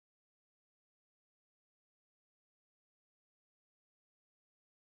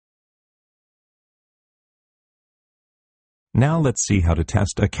Now let's see how to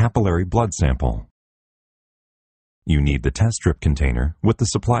test a capillary blood sample. You need the test strip container with the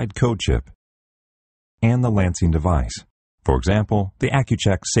supplied code chip and the lancing device, for example, the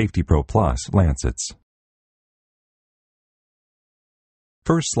CoaguChek Safety Pro Plus lancets.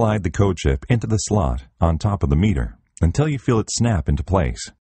 First slide the code chip into the slot on top of the meter until you feel it snap into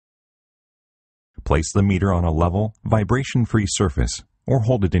place. Place the meter on a level, vibration-free surface, or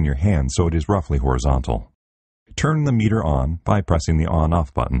hold it in your hand so it is roughly horizontal. Turn the meter on by pressing the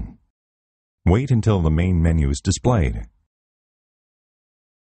on-off button. Wait until the main menu is displayed,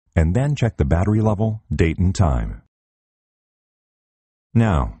 and then check the battery level, date, and time.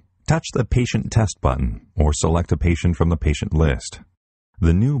 Now, touch the Patient Test button or select a patient from the patient list.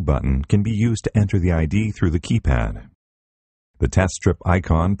 The New button can be used to enter the ID through the keypad. The test strip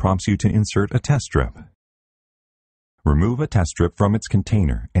icon prompts you to insert a test strip. Remove a test strip from its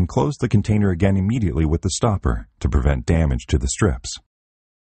container and close the container again immediately with the stopper to prevent damage to the strips.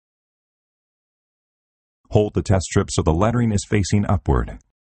 Hold the test strip so the lettering is facing upward,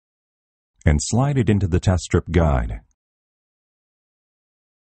 and slide it into the test strip guide.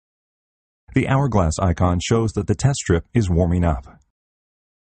 The hourglass icon shows that the test strip is warming up.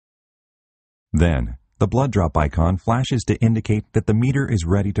 Then, the blood drop icon flashes to indicate that the meter is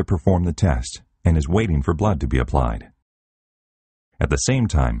ready to perform the test and is waiting for blood to be applied. At the same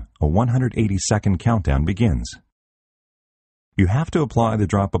time, a 180-second countdown begins. You have to apply the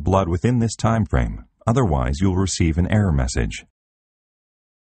drop of blood within this time frame, otherwise you'll receive an error message.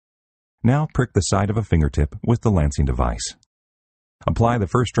 Now prick the side of a fingertip with the lancing device. Apply the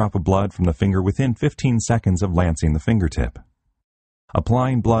first drop of blood from the finger within 15 seconds of lancing the fingertip.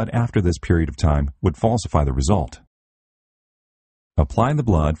 Applying blood after this period of time would falsify the result. Apply the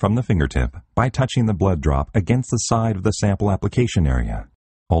blood from the fingertip by touching the blood drop against the side of the sample application area.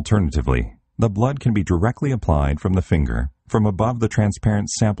 Alternatively, the blood can be directly applied from the finger from above the transparent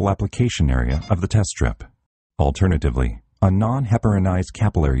sample application area of the test strip. Alternatively, a non-heparinized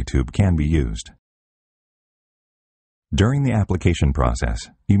capillary tube can be used. During the application process,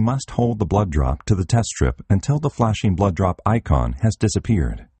 you must hold the blood drop to the test strip until the flashing blood drop icon has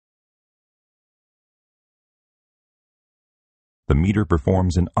disappeared. The meter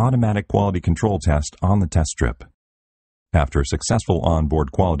performs an automatic quality control test on the test strip. After successful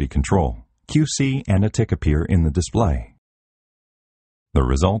onboard quality control, QC and a tick appear in the display. The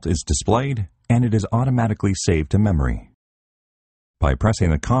result is displayed, and it is automatically saved to memory. By pressing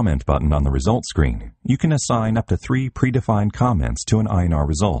the comment button on the result screen, you can assign up to 3 predefined comments to an INR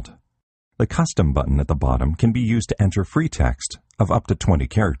result. The custom button at the bottom can be used to enter free text of up to 20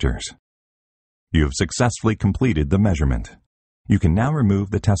 characters. You have successfully completed the measurement. You can now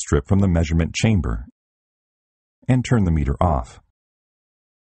remove the test strip from the measurement chamber and turn the meter off.